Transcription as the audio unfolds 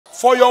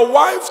For your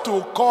wife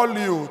to call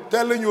you,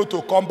 telling you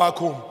to come back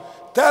home,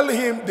 tell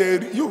him,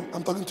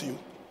 I'm talking to you.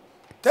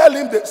 Tell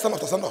him, stand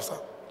up, sir.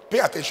 Pay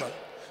attention.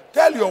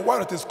 Tell your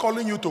wife that is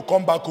calling you to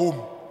come back home.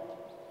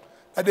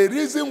 And the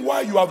reason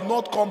why you have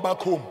not come back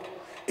home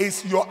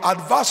is your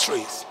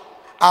adversaries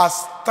are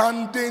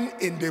standing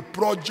in the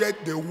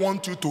project they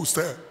want you to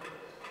sell.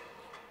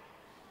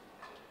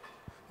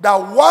 That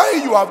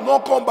why you have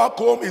not come back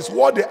home is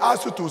what they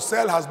asked you to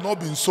sell has not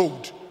been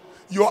sold.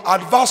 Your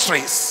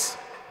adversaries,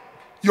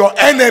 your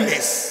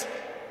enemies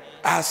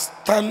are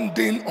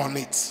standing on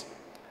it.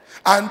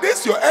 And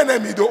this your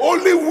enemy, the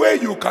only way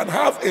you can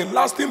have a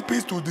lasting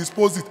peace to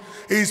dispose it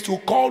is to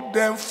call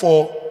them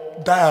for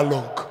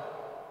dialogue.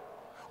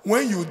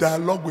 When you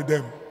dialogue with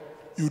them,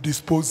 you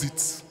dispose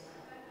it.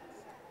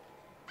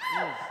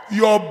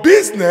 Your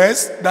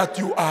business that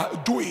you are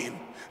doing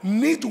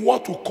need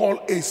what to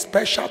call a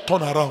special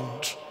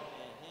turnaround.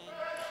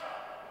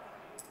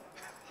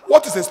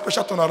 What is a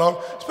special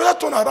turnaround?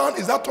 Special turnaround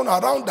is that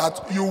turnaround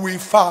that you will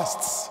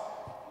fast.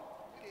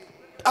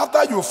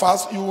 After you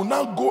fast, you will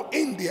now go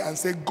in there and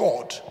say,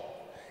 God,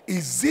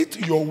 is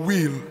it your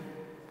will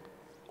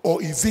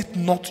or is it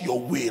not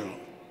your will?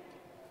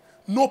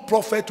 No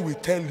prophet will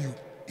tell you.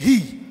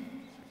 He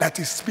that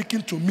is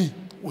speaking to me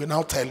will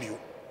now tell you.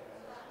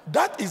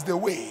 That is the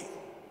way.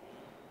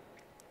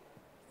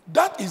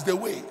 That is the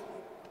way.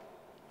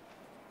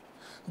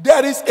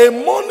 There is a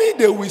money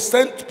they will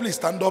send. Please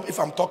stand up if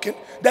I'm talking.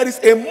 There is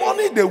a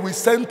money they will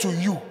send to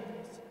you.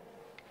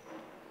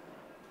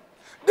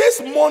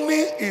 This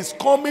money is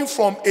coming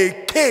from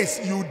a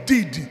case you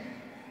did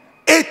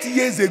 8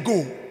 years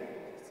ago.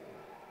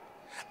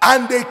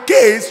 And the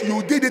case,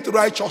 you did it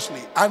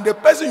righteously. And the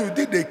person you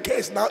did the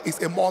case now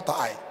is a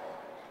multi.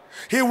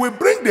 He will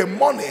bring the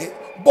money,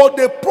 but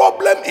the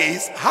problem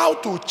is how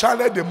to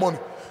channel the money.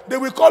 They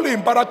will call you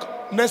in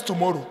barrack next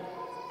tomorrow,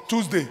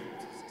 Tuesday.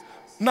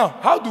 Now,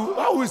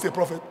 how is a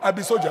prophet? I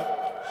be soldier.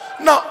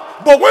 Now,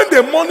 but when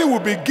the money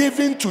will be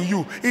given to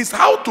you, is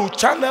how to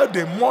channel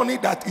the money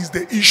that is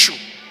the issue.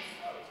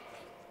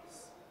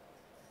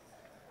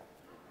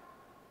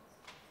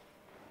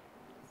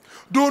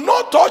 Do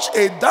not touch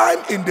a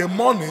dime in the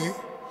money,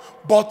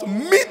 but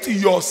meet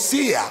your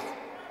seer.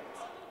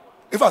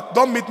 In fact,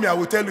 don't meet me, I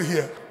will tell you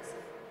here.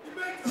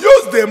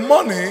 Use the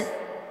money,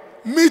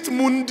 meet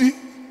Mundi.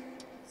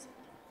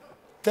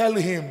 Tell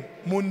him,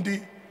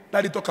 Mundi,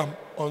 Daddy talk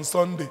on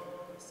Sunday.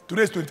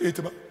 Today is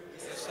 28th.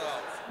 Yes,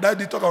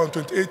 Daddy talk on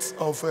 28th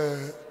of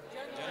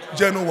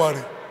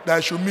January. That I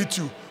should meet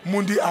you.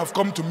 Mundi, I've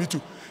come to meet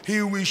you.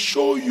 He will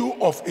show you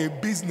of a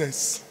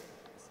business.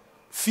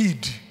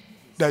 Feed.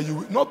 That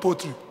you, not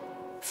poultry,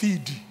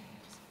 feed,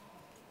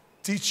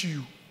 teach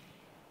you.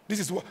 This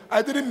is what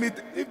I didn't meet.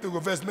 If they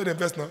go first, made them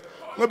first now.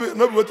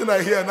 Nobody waiting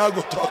I hear and I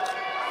go talk.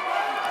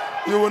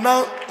 You will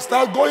now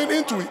start going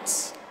into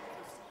it.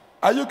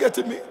 Are you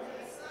getting me?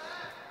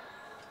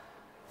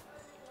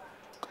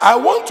 I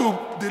want to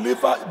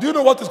deliver. Do you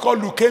know what is called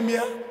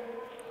leukemia?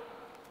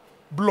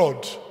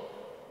 Blood.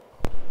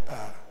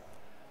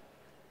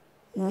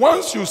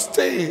 Once you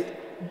stay,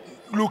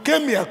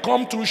 leukemia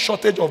come through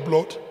shortage of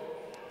blood.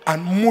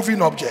 And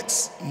moving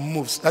objects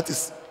moves. That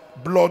is,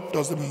 blood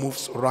doesn't move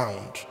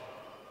around.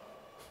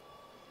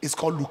 It's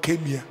called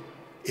leukemia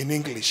in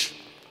English.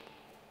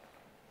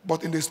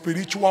 But in the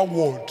spiritual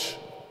world,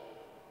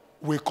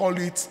 we call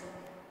it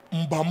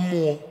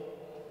mbamo.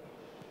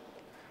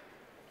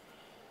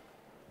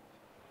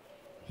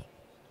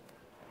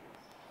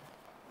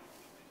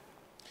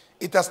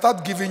 It has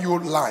started giving you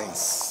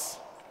lines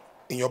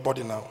in your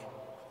body now.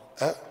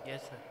 Eh?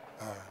 Yes, sir.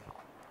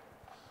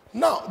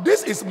 Now,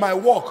 this is my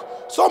work.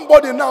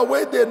 Somebody now,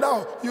 wait there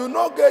now. You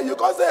not get, you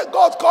can say,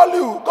 God call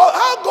you. God,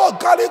 how God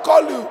can he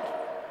call you?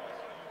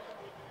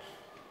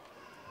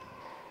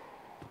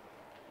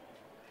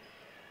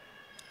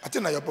 I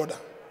think not your brother.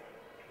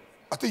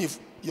 I think if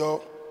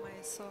your... My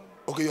son.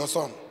 Okay, your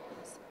son.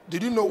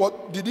 Did you know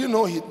what? Did you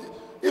know he...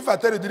 If I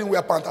tell you he didn't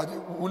wear pants,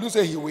 will you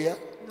say he wear?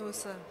 No,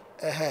 sir.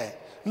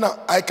 Now,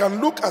 I can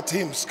look at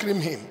him,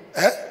 scream him.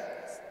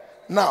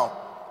 Now,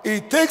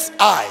 it takes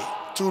eye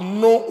to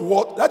know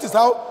what, that is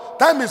how,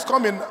 time is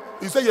coming.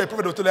 You say you're a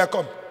prophet, until I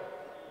come.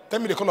 Tell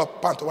me the color of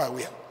pants why I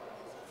wear.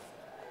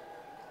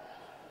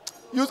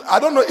 I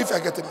don't know if you're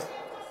getting me.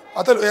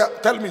 I'll tell you,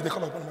 tell me the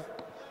color of pants.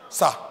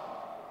 Sir,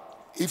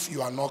 if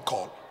you are not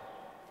called,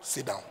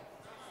 sit down.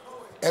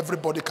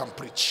 Everybody can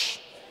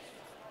preach.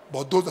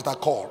 But those that are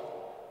called,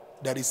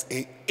 there is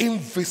an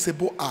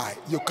invisible eye.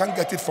 You can't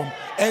get it from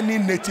any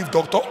native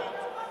doctor.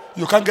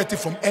 You can't get it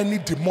from any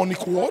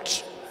demonic word.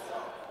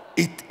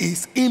 It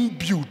is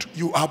imbued.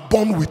 You are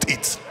born with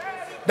it.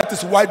 That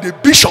is why the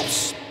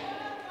bishops,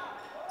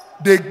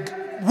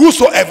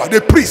 whosoever,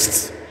 the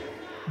priests,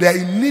 they are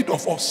in need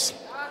of us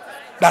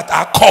that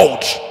are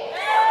called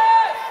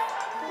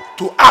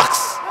to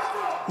ask,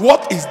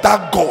 what is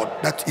that God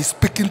that is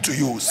speaking to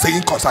you,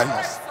 saying concerning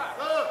us?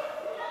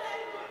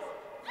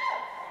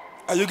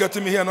 Are you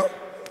getting me here now?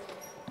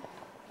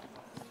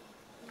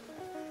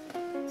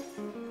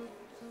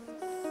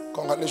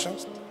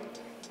 Congratulations.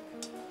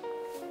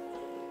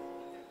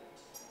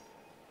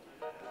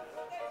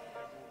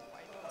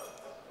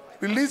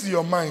 Release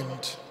your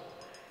mind.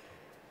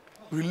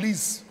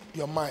 Release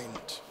your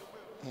mind.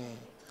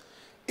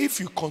 If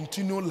you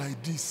continue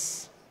like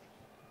this,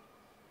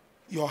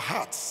 your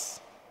hearts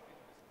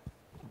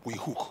will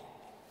hook.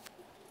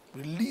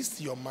 Release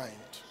your mind.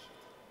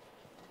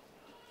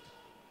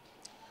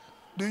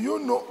 Do you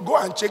know? Go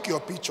and check your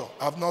picture.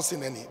 I've not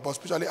seen any, but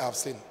spiritually I've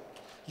seen.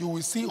 You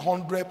will see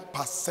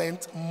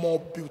 100% more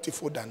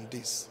beautiful than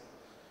this.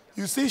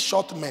 You see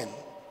short men.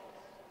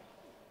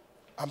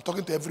 I'm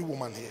talking to every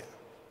woman here.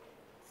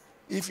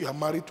 If you are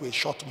married to a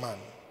short man,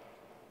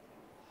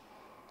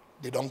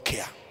 they don't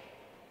care.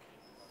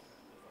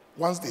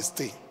 Once they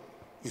stay,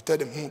 you tell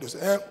them, they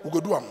say, we go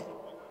do them.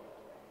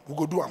 We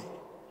go do them.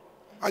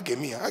 I get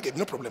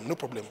no problem, no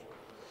problem.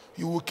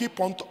 You will keep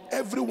on,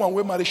 everyone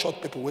will marry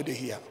short people where they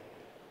hear.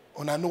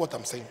 And I know what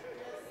I'm saying.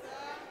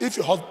 If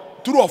you have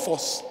two of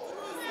us,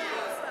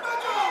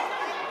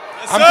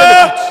 I'm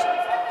telling the truth.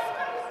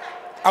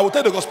 I will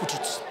tell the gospel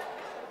truth.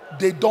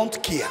 They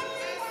don't care.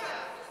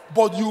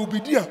 But you will be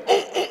there.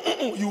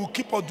 You will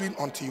keep on doing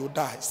until you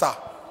die. Sir,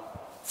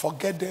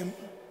 forget them.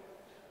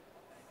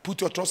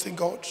 Put your trust in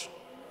God.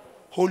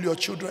 Hold your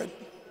children.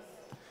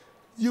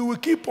 You will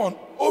keep on.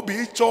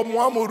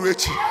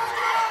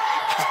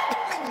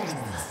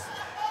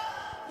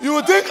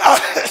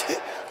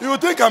 You will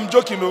think I'm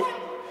joking, no?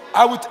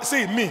 I would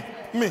say me.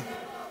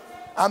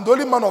 I'm the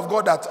only man of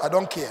God that I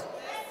don't care.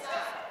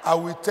 I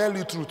will tell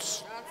you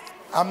truth.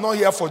 I'm not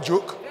here for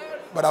joke,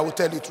 but I will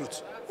tell you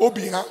truth.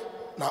 Obiha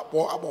na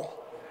po abo.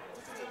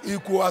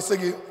 Iku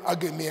asege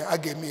ageme.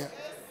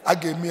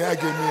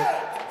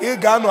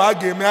 Igano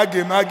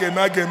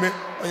ageme.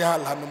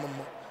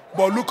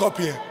 But look up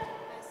here.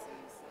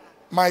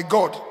 My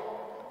God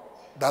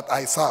that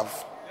I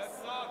serve.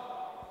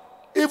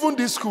 Even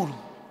this school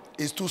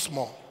is too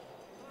small.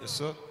 Yes,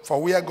 sir.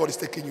 For where God is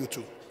taking you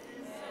to.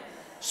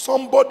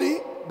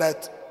 Somebody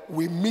that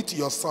will meet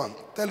your son,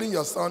 telling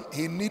your son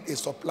he needs a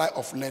supply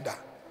of leather.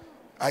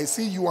 I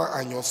see you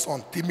and your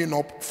son teaming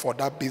up for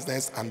that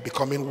business and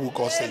becoming who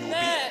God said you will be.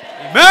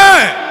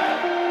 Amen.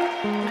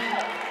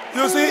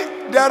 You see,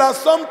 there are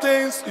some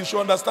things you should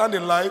understand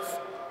in life.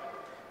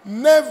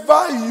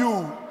 Never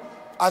you,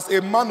 as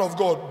a man of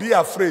God, be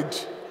afraid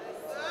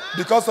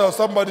because of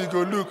somebody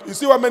go look. You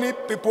see how many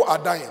people are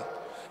dying.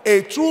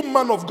 A true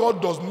man of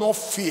God does not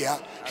fear.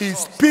 He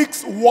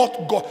speaks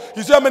what God.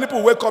 You see how many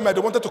people wake up and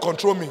they wanted to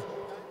control me.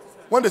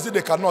 When they say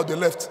they cannot, they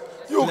left.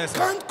 You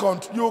can't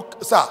control.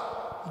 Sir,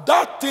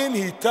 that thing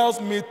he tells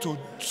me to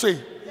say,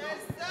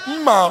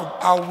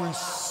 I will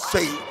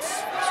say it.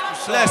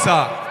 Yes,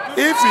 sir.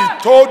 If he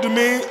told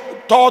me,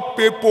 tall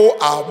people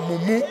are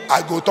mumu,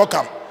 I go talk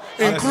him.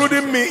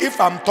 Including me,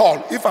 if I'm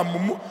tall, if I'm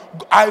mumu.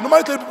 I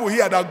normally tell people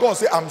here that God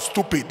say I'm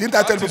stupid. Didn't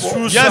I tell people?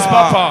 True, yes,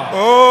 Papa.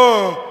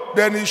 Oh.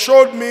 Then he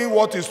showed me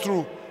what is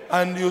true.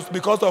 And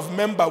because of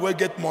member will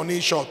get money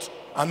short.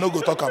 I no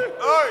go talk him.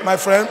 My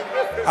friend,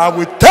 I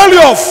will tell you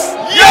off.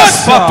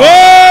 Yes,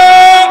 Papa.